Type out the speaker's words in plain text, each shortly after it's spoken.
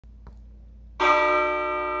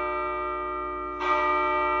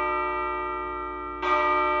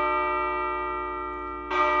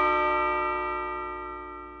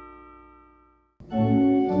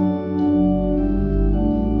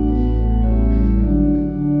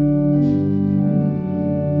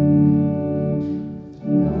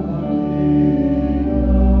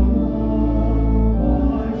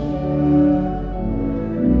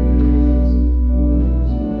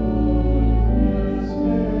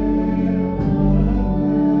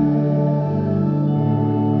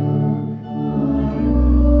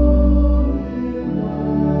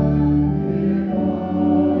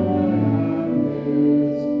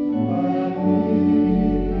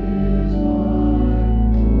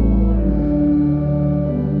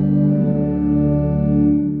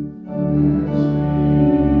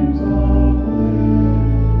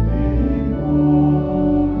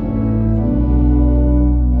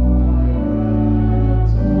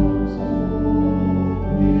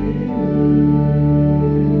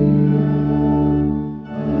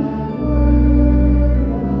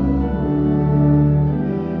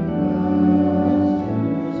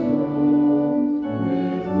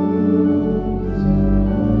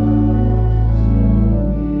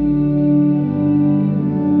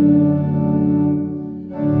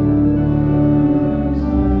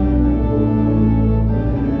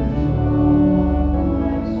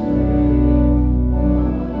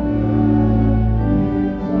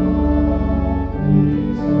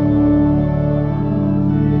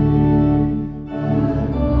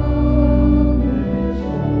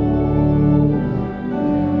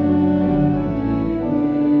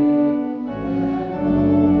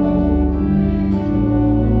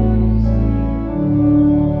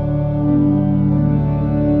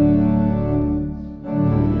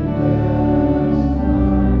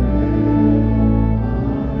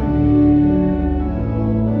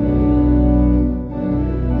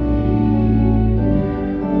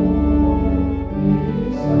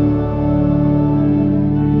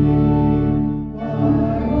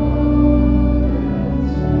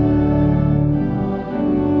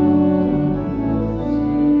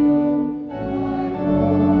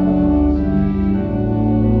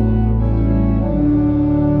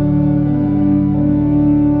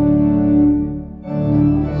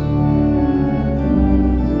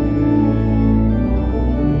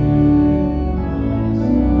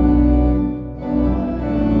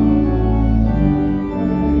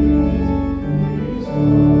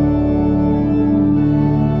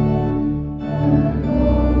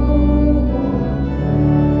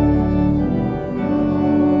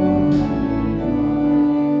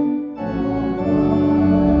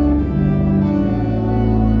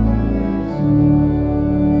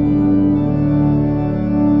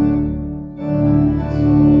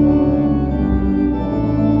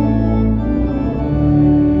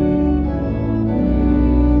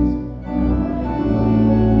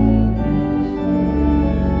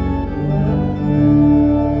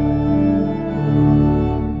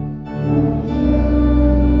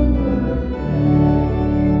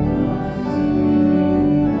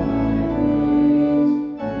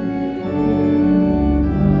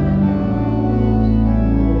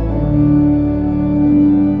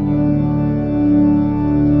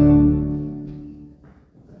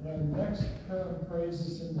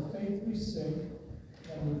praises in the faith we sing,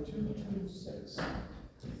 number 226.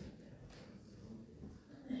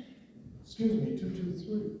 Excuse me,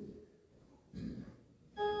 223.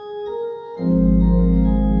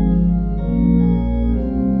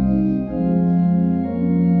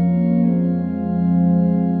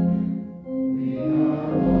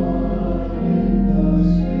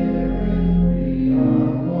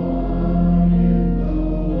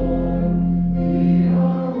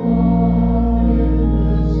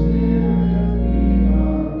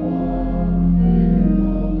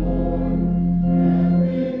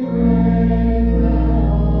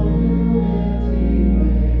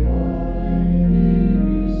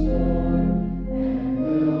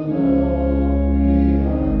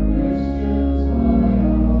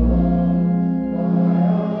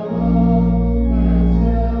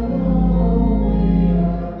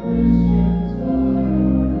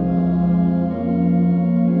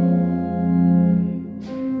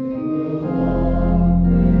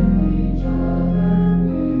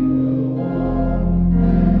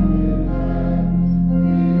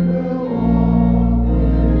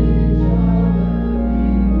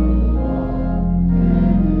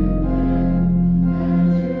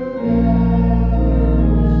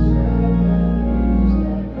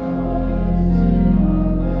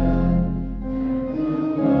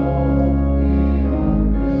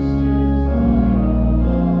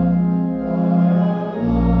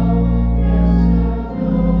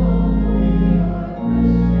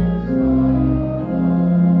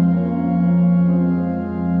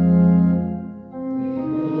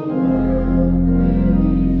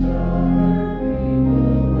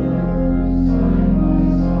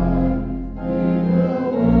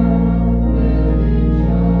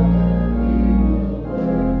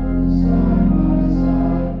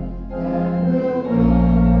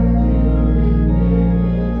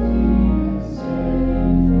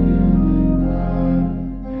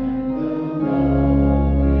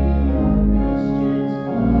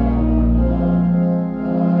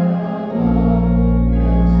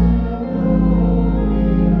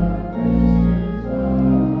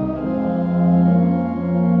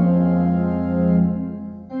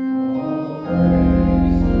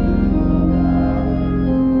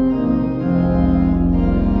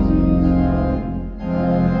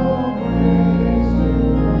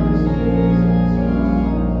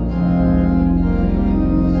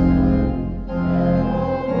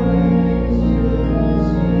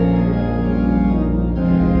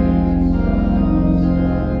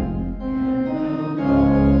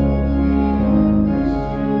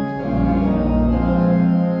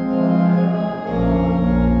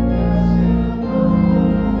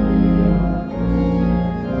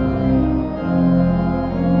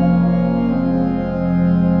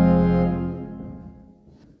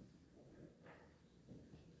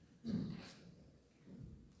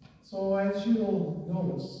 So as you'll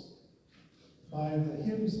notice by the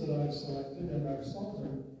hymns that I've selected and our psalter,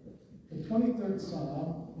 the 23rd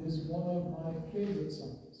Psalm is one of my favorite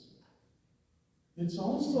psalms. It's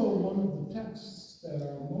also one of the texts that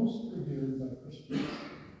are most revered by Christians.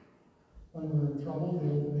 When we're in trouble, the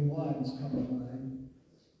opening lines come to mind,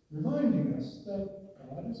 reminding us that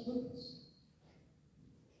God is with us.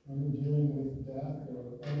 When we're dealing with death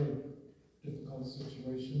or other difficult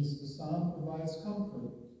situations, the psalm provides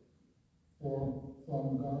comfort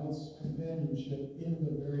from God's companionship in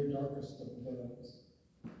the very darkest of vales,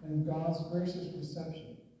 and God's gracious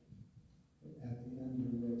reception at the end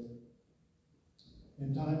of the road.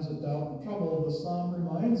 In times of doubt and trouble, the psalm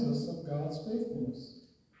reminds us of God's faithfulness,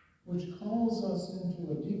 which calls us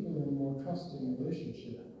into a deeper and more trusting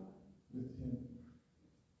relationship with Him.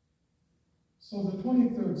 So the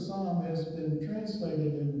 23rd Psalm has been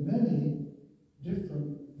translated in many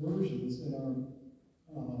different versions in our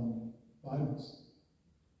Bibles.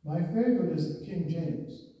 My favorite is the King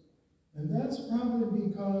James, and that's probably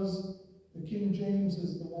because the King James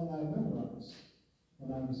is the one I memorized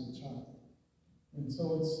when I was a child. And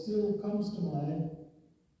so it still comes to mind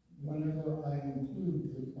whenever I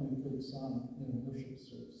include the 23rd Psalm in a worship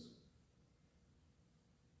service.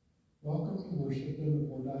 Welcome to worship in the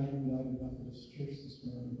Port Island United Methodist Church this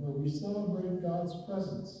morning, where we celebrate God's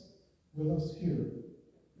presence with us here,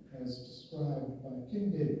 as described by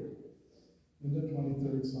King David in the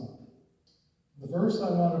 23rd Psalm. The verse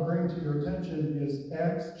I want to bring to your attention is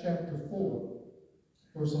Acts chapter 4,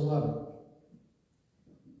 verse 11.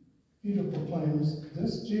 Peter proclaims,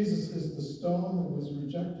 "This Jesus is the stone that was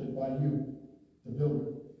rejected by you, the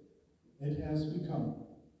builder. It has become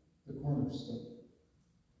the cornerstone."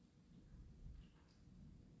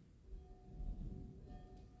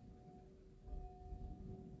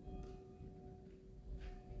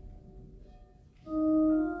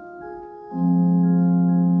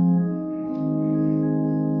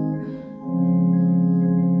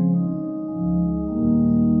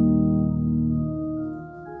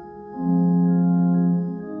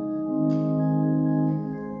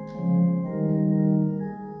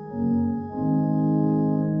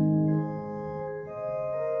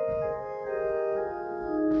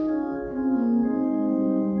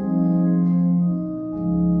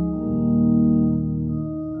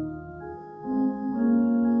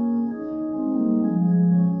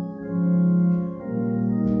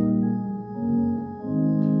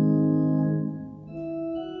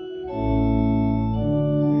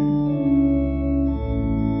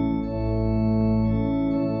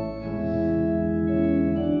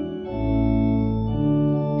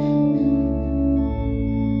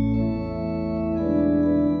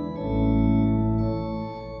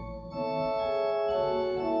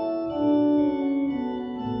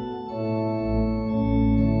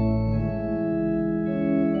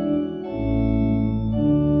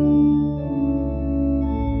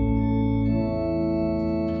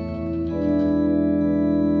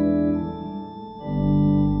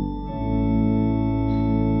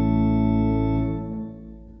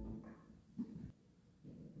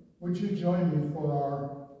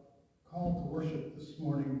 worship this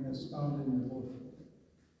morning as found in your word.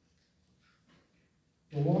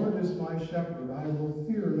 The Lord is my shepherd, I will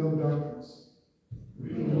fear no darkness.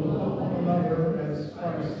 We will love one another as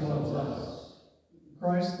Christ loves us.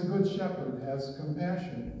 Christ the Good Shepherd has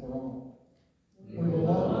compassion for all. We will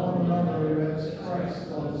love one another as Christ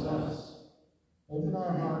loves us. Open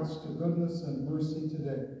our hearts to goodness and mercy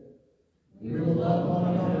today. We will love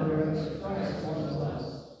one another as Christ loves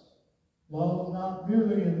us. Love not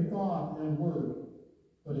merely in thought and word,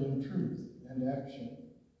 but in truth and action.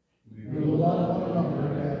 We will love one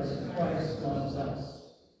another as Christ loves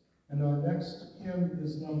us. And our next hymn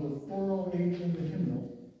is number 408 in the hymnal,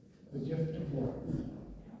 The Gift of Love.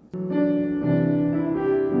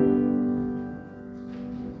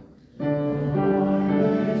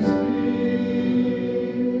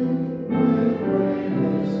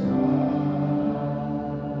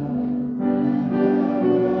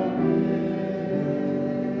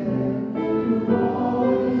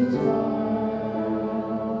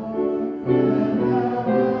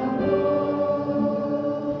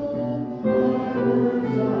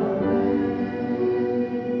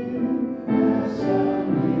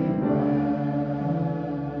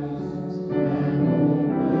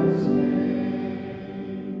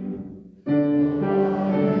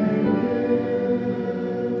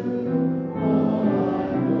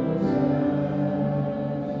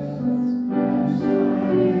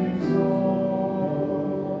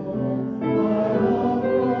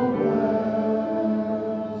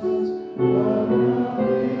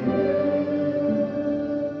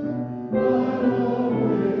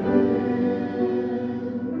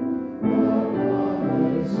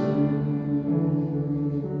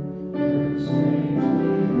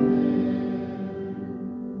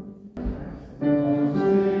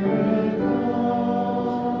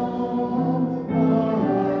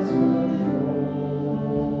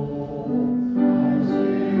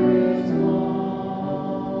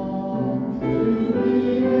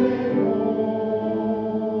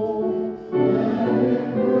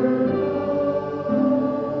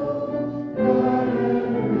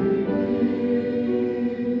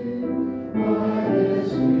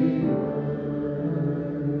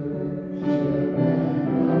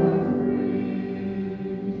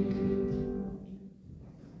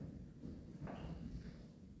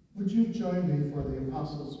 Would you join me for the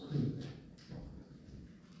Apostles' Creed?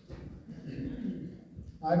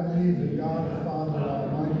 I believe in God the Father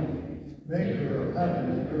Almighty, maker of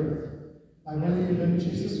heaven and earth. I believe in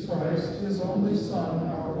Jesus Christ, his only Son,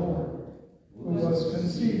 our Lord, who was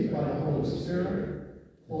conceived by the Holy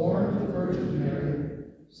Spirit, born of the Virgin Mary,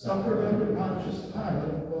 suffered under Pontius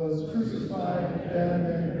Pilate, was crucified, dead,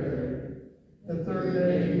 and buried. The third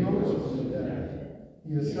day he rose from the dead.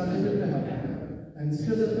 He ascended into heaven, and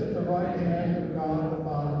sitteth at the right hand of God the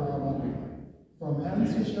Father Almighty. From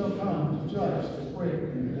hence he shall come to judge the quick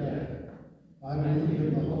and the dead. I believe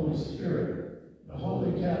in the Holy Spirit, the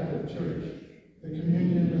Holy Catholic Church, the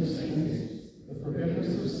communion of saints, the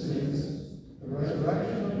forgiveness of sins, the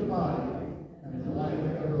resurrection of the body, and the life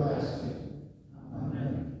everlasting.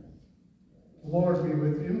 Amen. The Lord be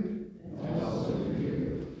with you. And also with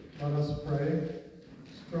you. Let us pray.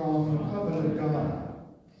 Strong covenant God,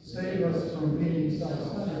 save us from being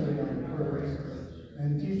self-centered in our prayers,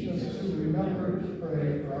 and teach us to remember to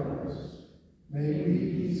pray for others. May we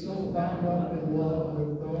be so bound up in love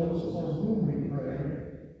with those for whom we pray,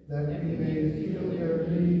 that we may feel their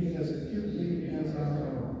need as acutely as our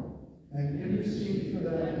own, and intercede for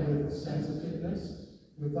them with sensitiveness,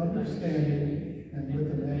 with understanding, and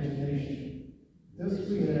with imagination. This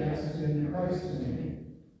we ask in Christ's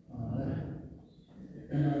name. Amen.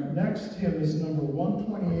 And our next hymn is number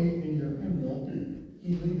 128 in your hymnal,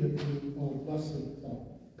 He Leadeth Me, O Blessed Thought.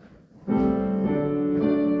 We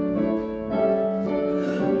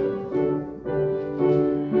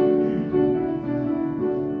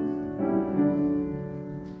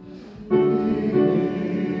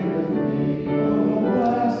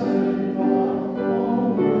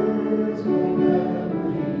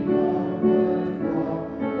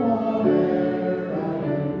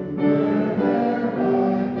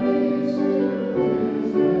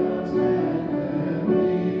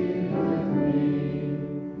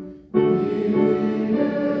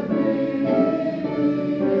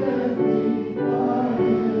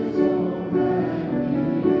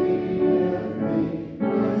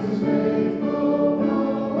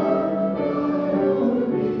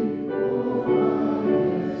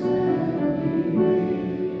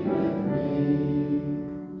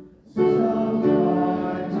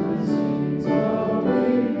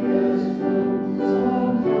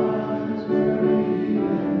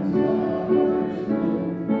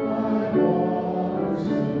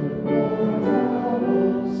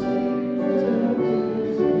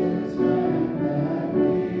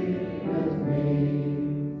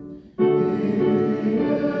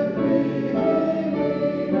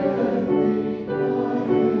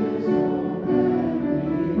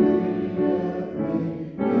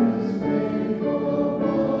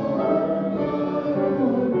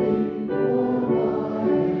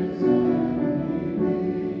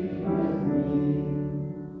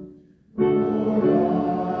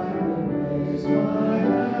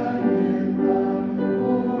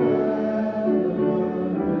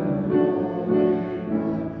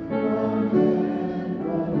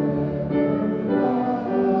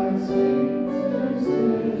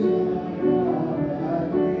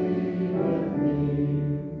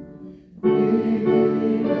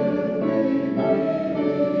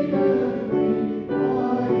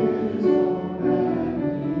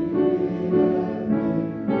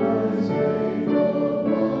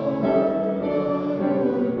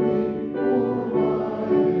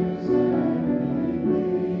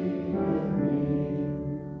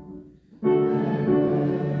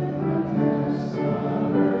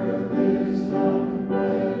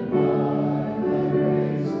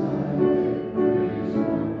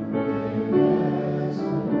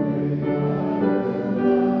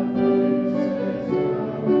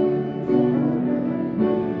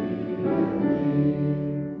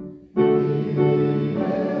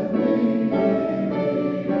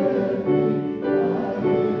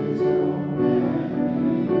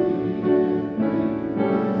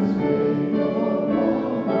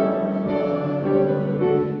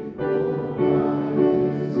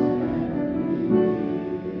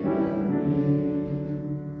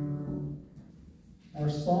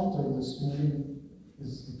Psalter this morning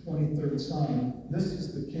is the 23rd Psalm. This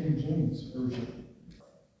is the King James Version.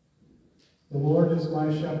 The Lord is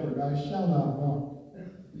my shepherd, I shall not want.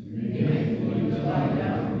 He maketh me to lie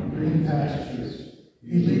down in green pastures.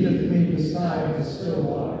 He leadeth me beside the still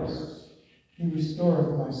waters. He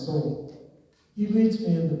restoreth my soul. He leads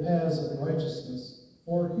me in the paths of righteousness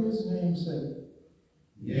for his name's sake.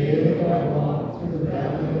 Yea, though I walk through the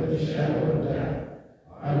valley of the shadow of death,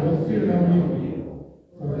 I will fear no evil,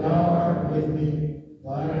 for thou art with me,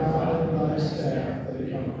 thy rod and thy staff,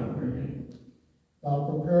 they comfort me.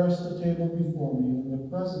 Thou preparest a table before me in the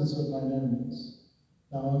presence of mine enemies.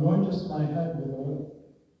 Thou anointest my head with oil,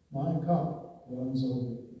 my cup runs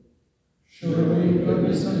over. Surely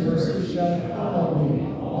goodness and mercy shall follow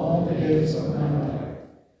me all the days of my life,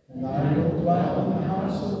 and I will dwell in the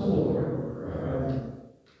house of the Lord forever.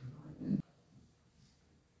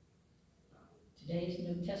 Today's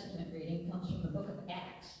New Testament reading comes from the book of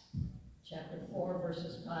Acts, chapter 4,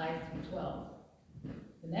 verses 5 through 12.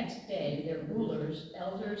 The next day, their rulers,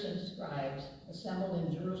 elders, and scribes assembled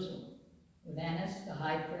in Jerusalem, with Annas the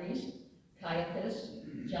high priest, Caiaphas,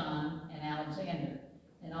 John, and Alexander,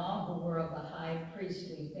 and all who were of the high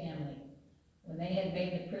priestly family. When they had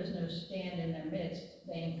made the prisoners stand in their midst,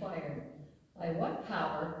 they inquired, "By what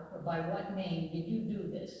power or by what name did you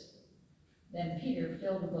do this?" Then Peter,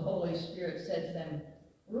 filled with the Holy Spirit, said to them,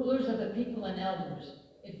 "Rulers of the people and elders,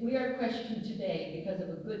 if we are questioned today because of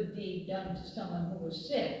a good deed done to someone who was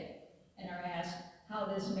sick, and are asked how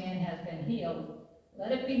this man has been healed,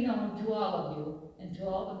 let it be known to all of you and to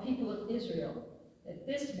all the people of Israel that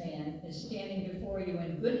this man is standing before you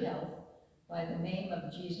in good health by the name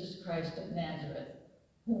of Jesus Christ of Nazareth,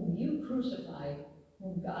 whom you crucified,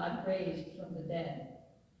 whom God raised from the dead.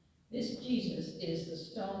 This Jesus is the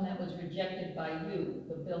stone that was rejected by you,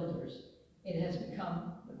 the builders. It has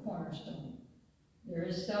become the cornerstone. There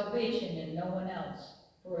is salvation in no one else,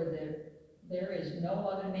 for there is no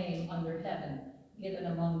other name under heaven given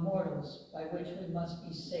among mortals by which we must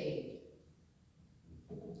be saved."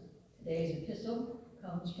 Today's epistle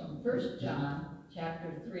comes from 1 John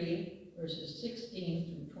chapter 3, verses 16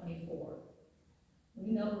 through 24.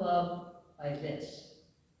 We know love by this,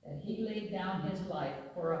 that he laid down his life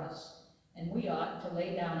for us, and we ought to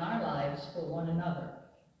lay down our lives for one another.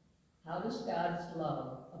 How does God's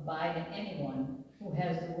love abide in anyone who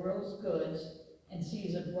has the world's goods and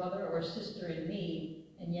sees a brother or sister in need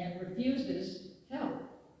and yet refuses help?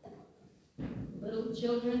 Little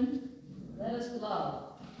children, let us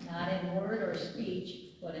love, not in word or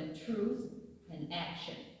speech, but in truth and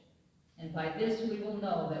action. And by this we will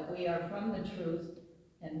know that we are from the truth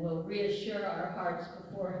and will reassure our hearts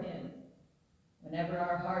before him. Whenever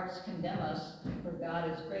our hearts condemn us, for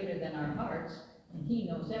God is greater than our hearts, and he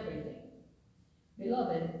knows everything.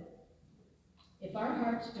 Beloved, if our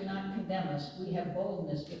hearts do not condemn us, we have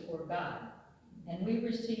boldness before God, and we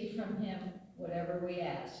receive from him whatever we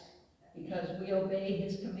ask, because we obey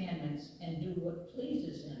his commandments and do what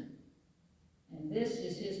pleases him. And this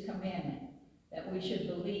is his commandment, that we should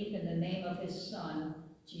believe in the name of his Son,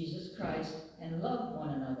 Jesus Christ, and love one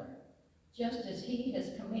another, just as he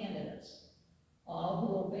has commanded us. All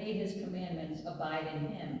who obey his commandments abide in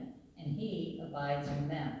him, and he abides in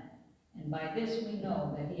them. And by this we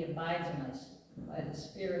know that he abides in us, by the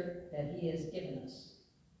Spirit that he has given us.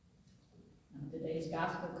 Now, today's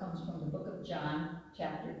gospel comes from the book of John,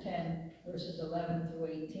 chapter 10, verses 11 through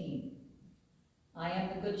 18. I am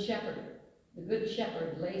the good shepherd. The good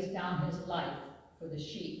shepherd lays down his life for the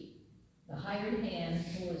sheep. The hired hand,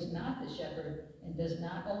 who is not the shepherd and does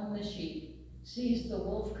not own the sheep, sees the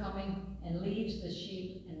wolf coming and leaves the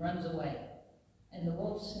sheep and runs away. And the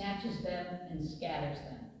wolf snatches them and scatters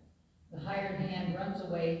them. The hired hand runs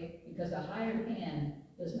away because the hired hand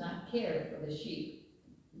does not care for the sheep.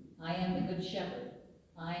 I am the good shepherd.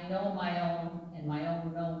 I know my own, and my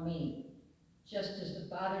own know me. Just as the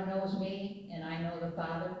Father knows me, and I know the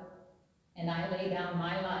Father, and I lay down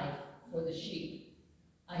my life for the sheep.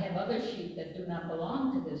 I have other sheep that do not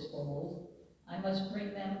belong to this fold. I must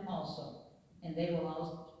bring them also, and they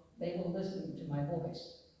will listen to my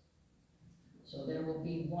voice. So there will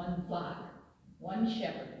be one flock, one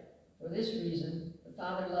shepherd. For this reason, the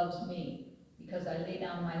Father loves me, because I lay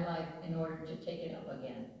down my life in order to take it up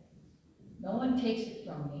again. No one takes it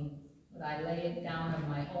from me, but I lay it down of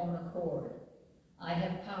my own accord. I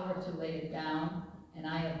have power to lay it down, and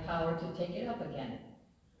I have power to take it up again.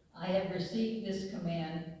 I have received this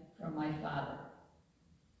command from my Father.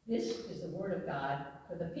 This is the word of God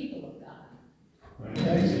for the people of God.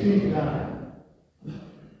 Thanks be to God.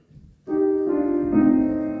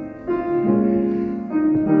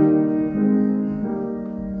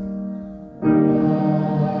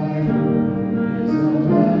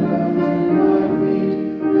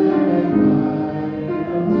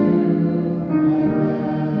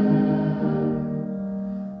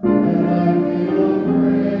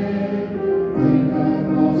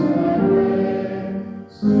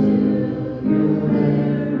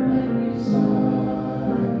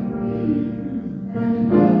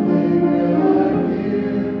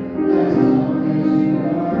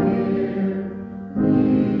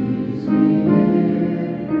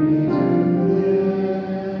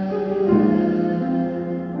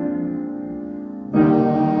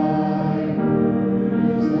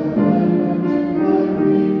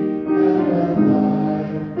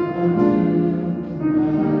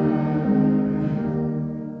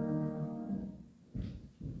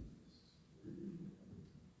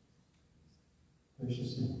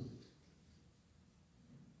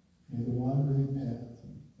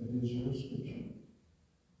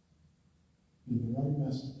 the right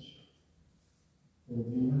message for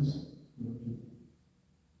these your people.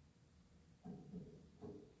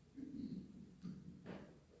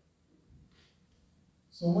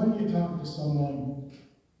 So when you talk to someone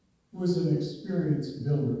who is an experienced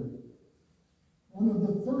builder, one of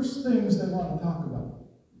the first things they want to talk about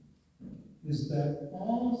is that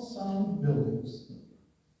all sound buildings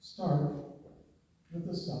start with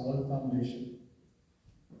a solid foundation.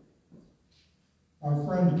 Our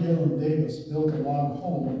friend Galen Davis built a log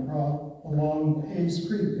home along Hayes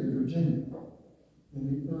Creek in Virginia in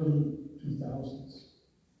the early 2000s.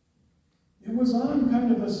 It was on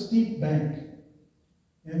kind of a steep bank,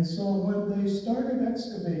 and so when they started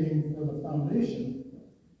excavating for the foundation,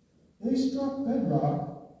 they struck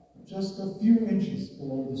bedrock just a few inches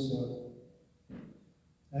below the soil.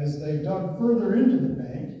 As they dug further into the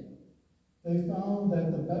bank, they found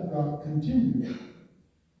that the bedrock continued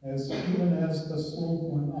even as the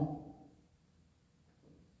slope went up.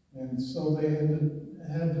 And so they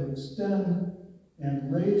had to extend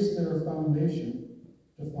and raise their foundation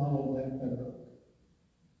to follow that bedrock.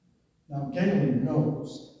 Now, Galen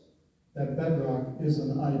knows that bedrock is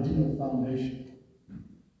an ideal foundation.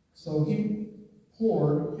 So he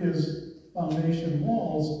poured his foundation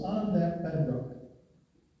walls on that bedrock,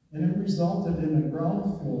 and it resulted in a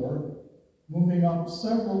ground floor moving up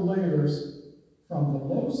several layers from the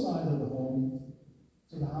low side of the home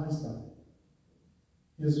to the high side.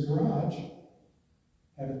 His garage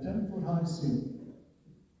had a 10-foot high ceiling,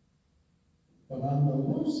 but on the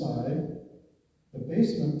low side, the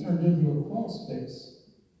basement turned into a crawl space,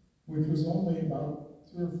 which was only about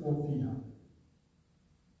 3 or 4 feet high.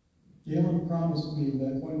 Galen promised me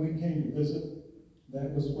that when we came to visit,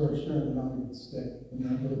 that was where Sharon and I would stay, in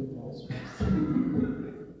that little crawl space.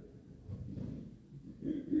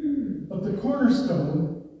 But the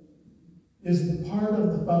cornerstone is the part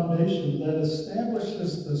of the foundation that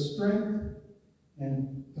establishes the strength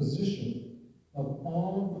and position of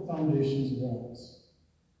all of the foundation's walls.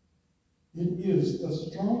 It is the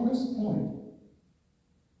strongest point,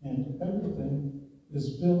 and everything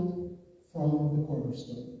is built from the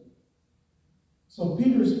cornerstone. So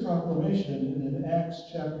Peter's proclamation in Acts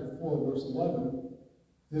chapter 4, verse 11,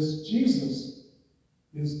 this Jesus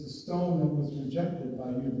is the stone that was rejected by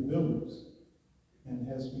you, the builders, and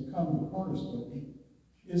has become the cornerstone,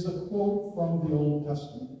 is a quote from the Old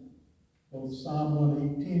Testament, both Psalm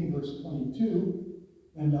 118, verse 22,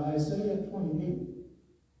 and Isaiah 28,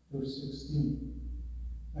 verse 16.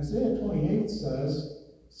 Isaiah 28 says,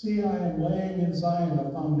 "See, I am laying in Zion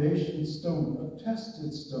a foundation stone, a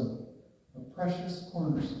tested stone, a precious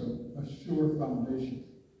cornerstone, a sure foundation.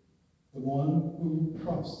 The one who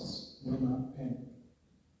trusts will not panic."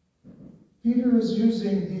 Peter is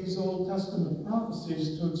using these Old Testament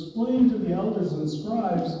prophecies to explain to the elders and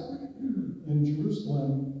scribes in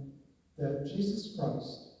Jerusalem that Jesus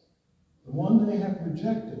Christ, the one they have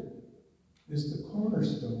rejected, is the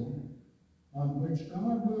cornerstone on which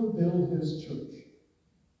God will build his church.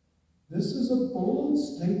 This is a bold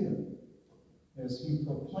statement as he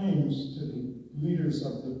proclaims to the leaders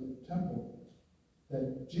of the temple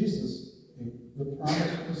that Jesus, the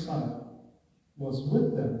promised Messiah, was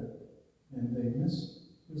with them, and they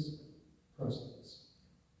missed his presence.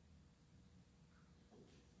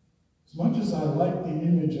 As much as I like the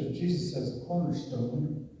image of Jesus as a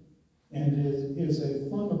cornerstone, and it is a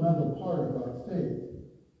fundamental part of our faith,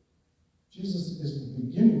 Jesus is the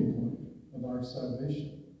beginning point of our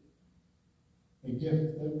salvation, a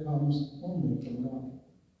gift that comes only from God.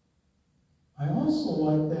 I also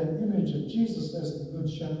like that image of Jesus as the Good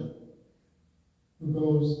Shepherd, who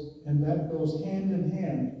goes hand in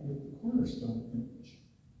hand with the cornerstone image.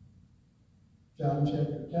 John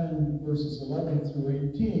chapter 10, verses 11 through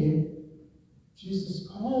 18, Jesus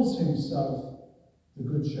calls himself the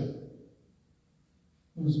Good Shepherd,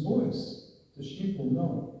 whose voice the sheep will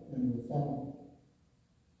know and will follow.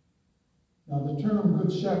 Now, the term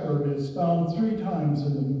Good Shepherd is found 3 times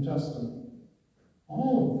in the New Testament,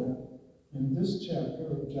 all of them in this chapter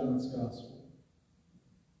of John's Gospel.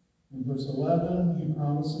 In verse 11, he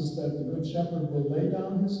promises that the Good Shepherd will lay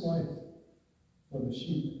down his life for the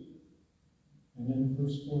sheep. And in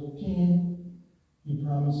verse 14, he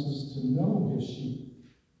promises to know his sheep,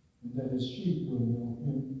 and that his sheep will know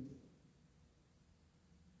him.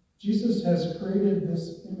 Jesus has created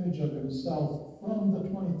this image of himself from the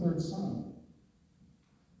 23rd Psalm.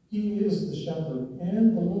 He is the shepherd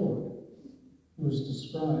and the Lord who is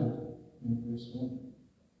described in verse 1.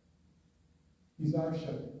 He's our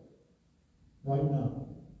shepherd right now.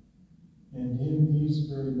 And in these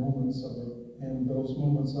very moments those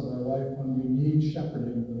moments of our life when we need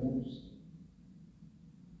shepherding the most.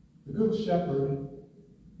 The Good Shepherd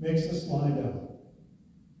makes us lie down.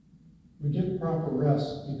 We get proper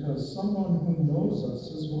rest because someone who knows us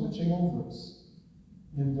is watching over us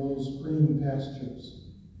in those green pastures.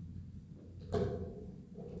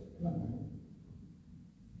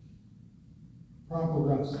 Proper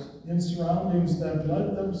rest in surroundings that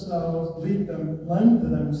lend themselves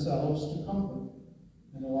to comfort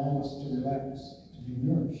and allow us to relax, to be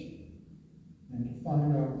nourished, and to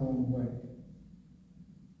find our own way.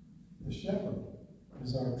 The shepherd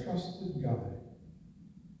is our trusted guide.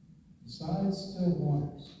 Beside still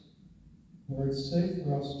waters, where it's safe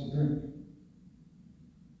for us to drink.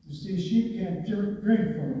 You see, sheep can't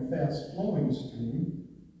drink from a fast-flowing stream.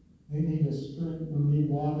 They need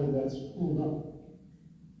water that's cooled up.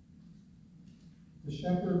 The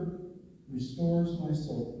shepherd restores my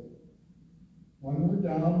soul. When we're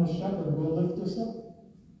down, the shepherd will lift us up.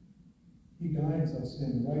 He guides us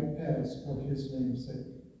in right paths for his name's sake.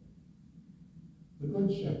 The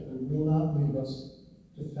good shepherd will not leave us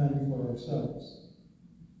to fend for ourselves.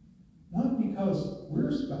 Not because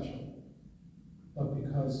we're special, but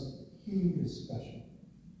because he is special.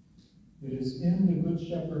 It is in the good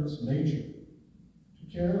shepherd's nature to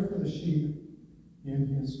care for the sheep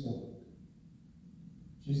in his flock.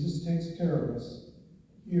 Jesus takes care of us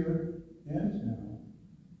here and now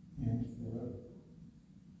and forever.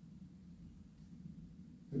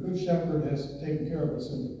 The good shepherd has taken care of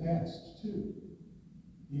us in the past, too,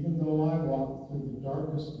 even though I walk through the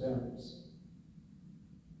darkest valleys.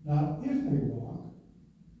 Not if we walk,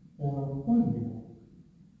 or when we walk,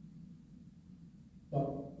 but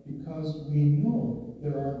because we know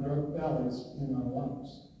there are dark valleys in our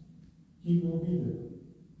lives. He will be there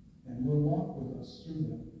and will walk with us through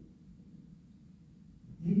them.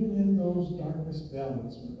 Even in those darkest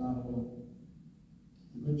valleys, we're not alone.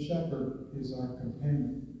 The Good Shepherd is our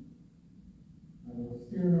companion. I will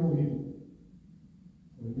fear no evil,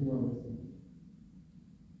 for you are with me.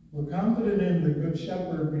 We're confident in the Good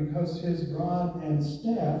Shepherd because his rod and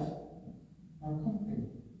staff are comforting.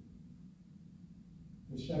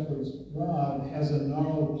 The shepherd's rod has a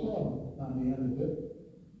gnarled club on the end of it,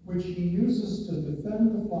 which he uses to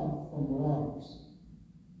defend the flock from marauders,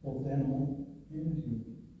 both animal and human.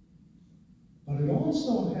 But it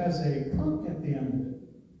also has a crook at the end of it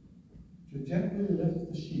to gently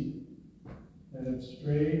lift the sheep that have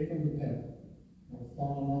strayed from the path or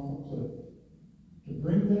fallen off a cliff, to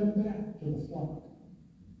bring them back to the flock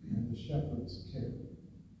and the shepherd's care.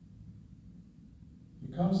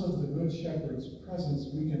 Because of the Good Shepherd's presence,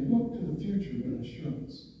 we can look to the future with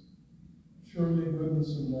assurance. Surely goodness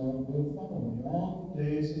and love will follow me all the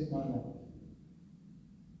days of my life.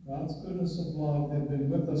 God's goodness and love have been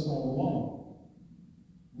with us all along.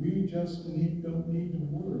 We just don't need to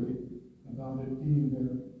worry about it being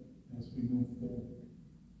there as we move forward.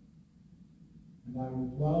 And I will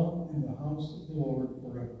dwell in the house of the Lord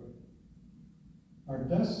forever. Our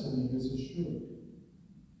destiny is assured.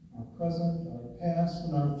 Our present, our past,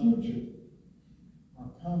 and our future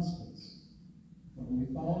are constants when we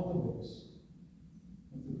follow the voice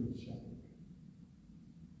of the Good Shepherd.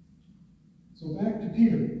 So back to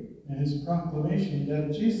Peter and his proclamation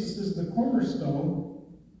that Jesus is the cornerstone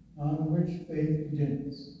on which faith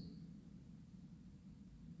begins.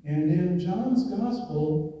 And in John's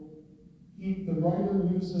Gospel, the writer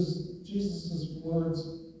uses Jesus' words,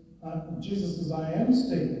 Jesus' I am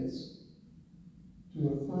statements to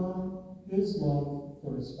affirm his love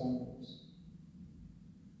for his followers.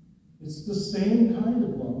 It's the same kind of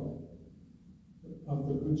love of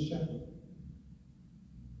the Good Shepherd.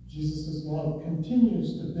 Jesus' love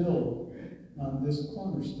continues to build on this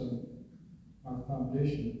cornerstone, our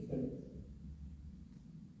foundation of faith.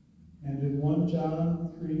 And in 1 John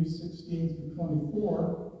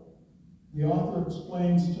 3:16-24, the author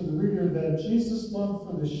explains to the reader that Jesus' love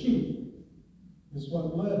for the sheep is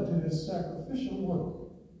what led to his sacrificial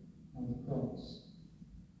work on the cross.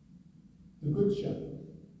 The Good Shepherd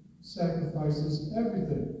sacrifices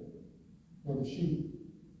everything for the sheep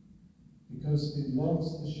because he loves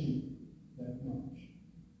the sheep that much.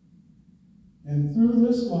 And through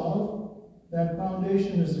this love, that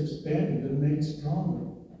foundation is expanded and made stronger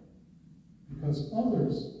because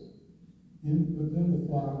others within the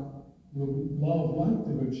flock will love like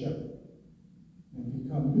the Good Shepherd and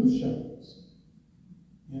become new shepherds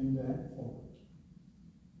in that flock.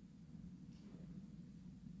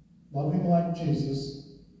 Loving like Jesus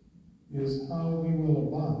is how we will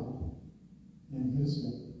abide in his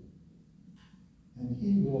love, and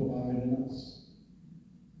he will abide in us.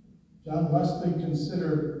 John Wesley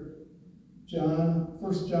considered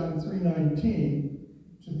 1 John 3:19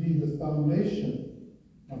 to be the foundation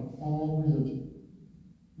of all religion.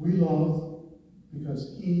 We love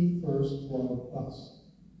because he first loved us.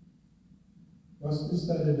 Wesley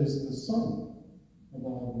said it is the sum of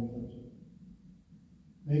all religion,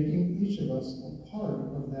 making each of us a part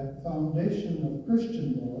of that foundation of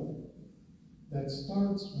Christian love that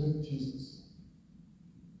starts with Jesus.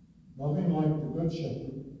 Loving like the Good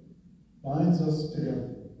Shepherd binds us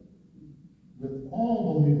together with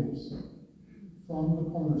all believers from the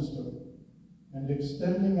cornerstone and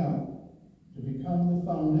extending out to become the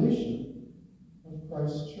foundation of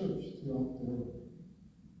Christ's church throughout the world.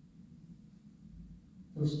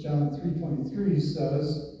 1 John 3:23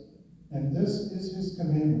 says, "And this is his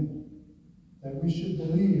commandment, that we should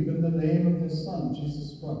believe in the name of his Son,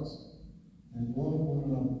 Jesus Christ, and love one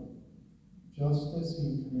another, just as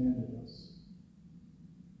he commanded us."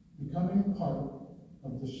 Becoming part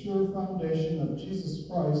of the sure foundation of Jesus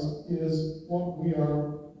Christ is what we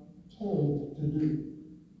are told to do.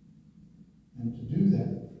 And to do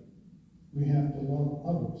that, we have to love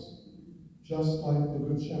others, just like the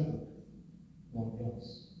Good Shepherd loved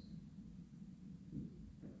us.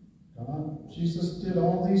 Jesus did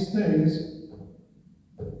all these things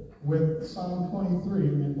with Psalm 23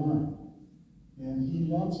 in mind. And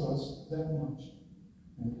he loves us that much.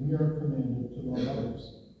 And we are commanded to love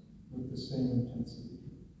others with the same intensity.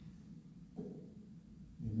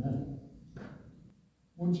 Amen.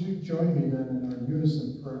 Would you join me then in our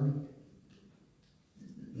unison prayer?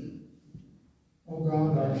 O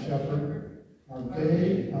God, our shepherd, our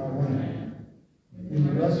day, our lamb, in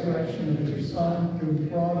the resurrection of your Son, you have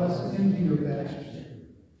brought us into your pasture.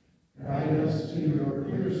 Guide us to your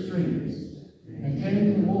clear streams, and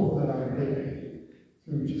tame the wolf at our gate,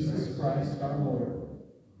 through Jesus Christ our Lord.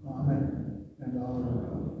 Amen and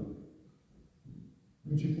amen.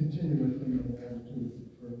 Would you continue with me in the attitude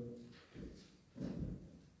of prayer?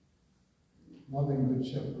 Loving Good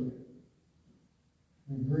Shepherd,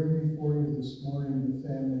 we bring before you this morning the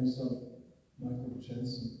families of Michael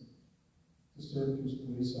Jensen, the Syracuse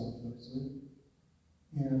police officer,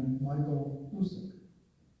 and Michael Husick,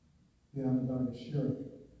 the Onondaga sheriff,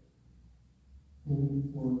 who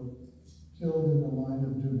were killed in the line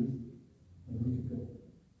of duty a week ago.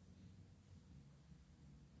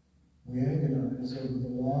 We agonize over the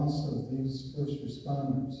loss of these first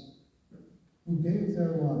responders who gave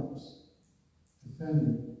their lives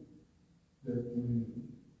defending their community.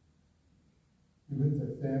 Be with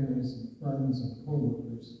their families and friends and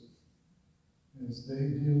co-workers as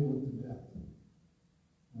they deal with the death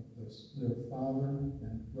of their father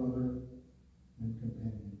and brother and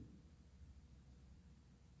companion.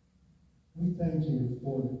 We thank you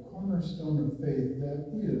for the cornerstone of faith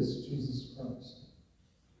that is Jesus Christ.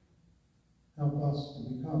 Help us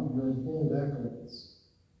to become your bold acolytes,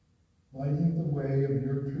 lighting the way of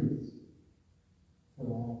your truth for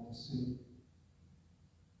all to see.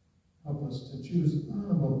 Help us to choose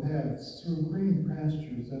honorable paths through green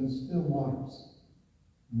pastures and still waters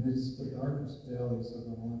amidst the darkest valleys of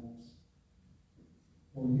our lives.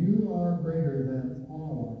 For you are greater than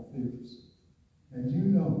all our fears, and you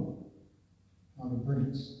know how to bring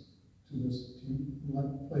us to this deep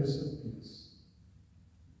place of peace.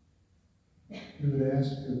 We would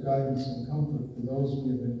ask your guidance and comfort for those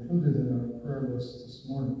we have included in our prayer list this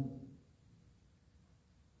morning.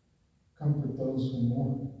 Comfort those who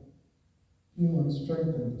mourn. Heal and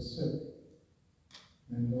strengthen the sick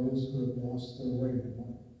and those who have lost their way in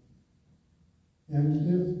life. And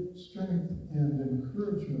give strength and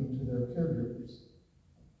encouragement to their caregivers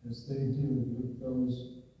as they deal with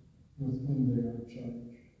those with whom they are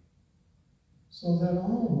charged, so that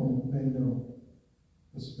all may know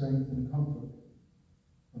the strength and comfort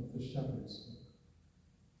of the shepherd's hook.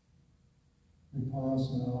 We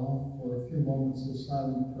pause now for a few moments of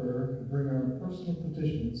silent prayer to bring our personal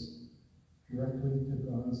petitions directly to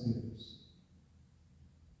God's ears.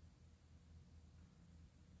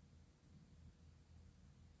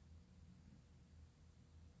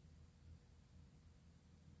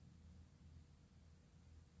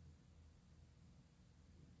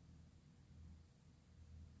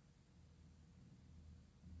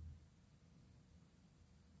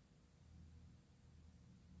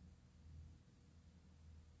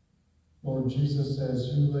 Lord Jesus,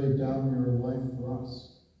 as you laid down your life for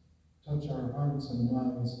us, touch our hearts and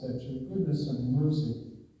minds that your goodness and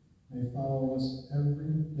mercy may follow us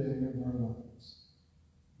every day of our lives.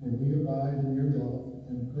 May we abide in your love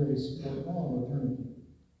and grace for all eternity.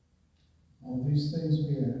 All these things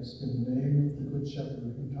we ask in the name of the Good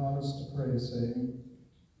Shepherd who taught us to pray, saying,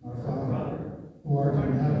 Our Father, who art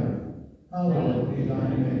in heaven, hallowed be thy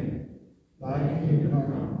name. Thy kingdom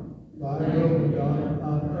come. Thy will be done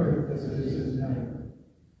on earth as it is in heaven.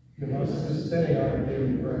 Give us this day our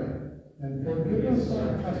daily bread, and forgive us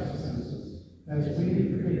our trespasses, as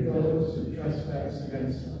we forgive those who trespass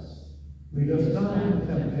against us. Lead us not into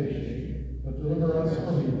temptation, but deliver us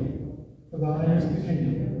from evil. For thine is the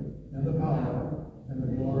kingdom, and the power, and the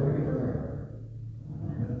glory forever.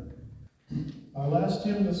 Amen. Our last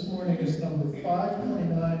hymn this morning is number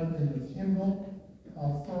 529 in the hymnal,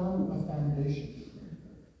 How Firm a Foundation.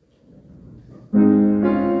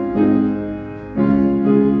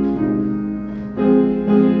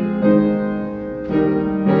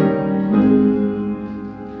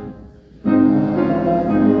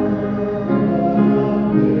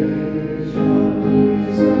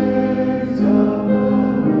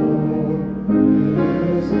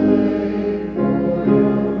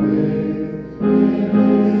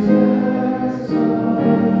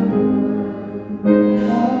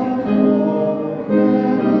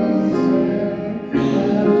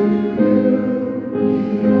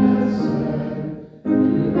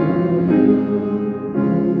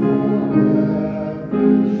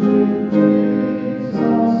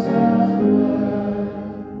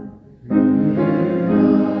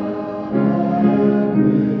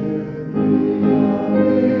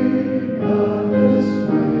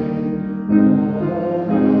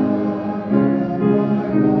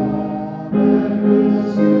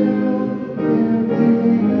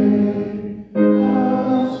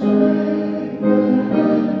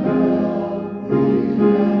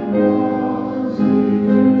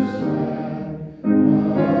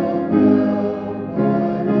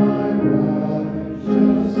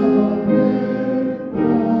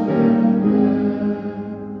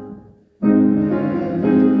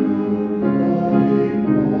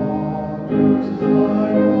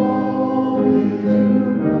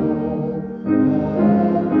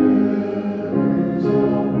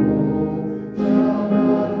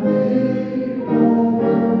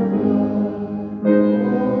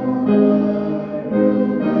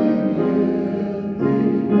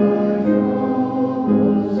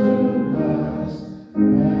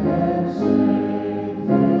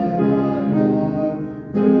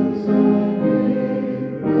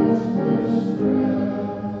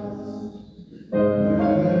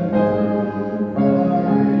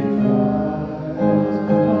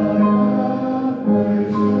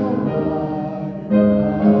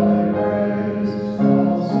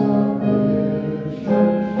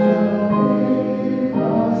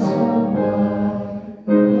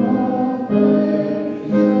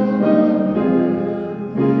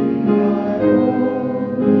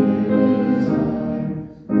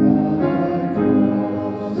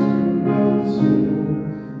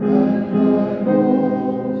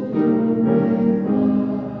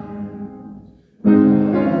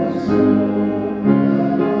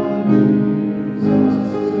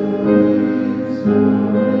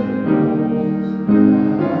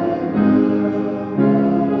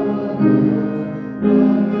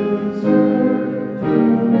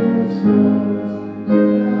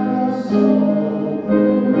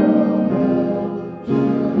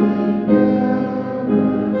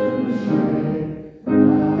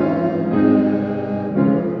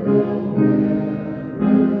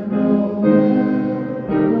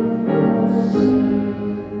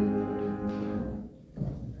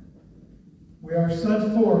 We are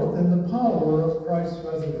sent forth in the power of Christ's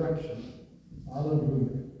resurrection.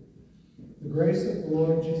 Hallelujah. The grace of the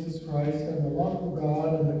Lord Jesus Christ and the love of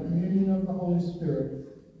God and the communion of the Holy Spirit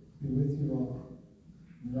be with you all.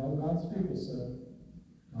 And all God's people said,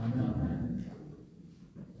 Amen.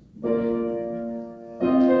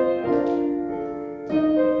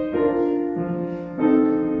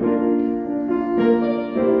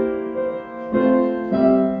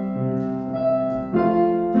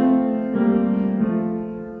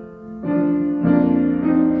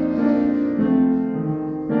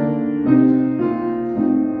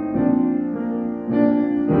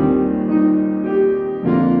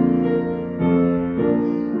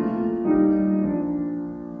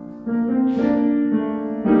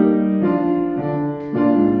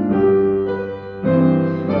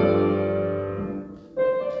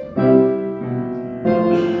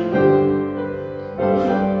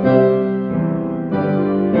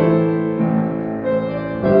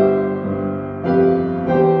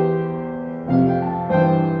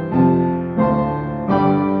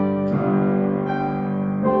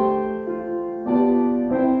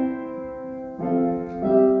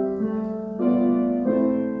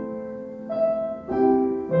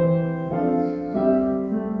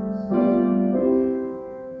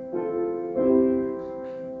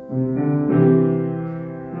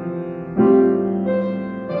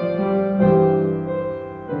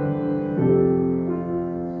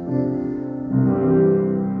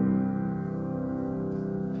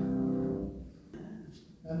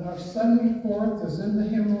 And our sending forth is in the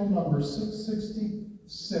hymnal number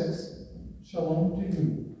 666, Shalom to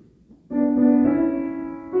you.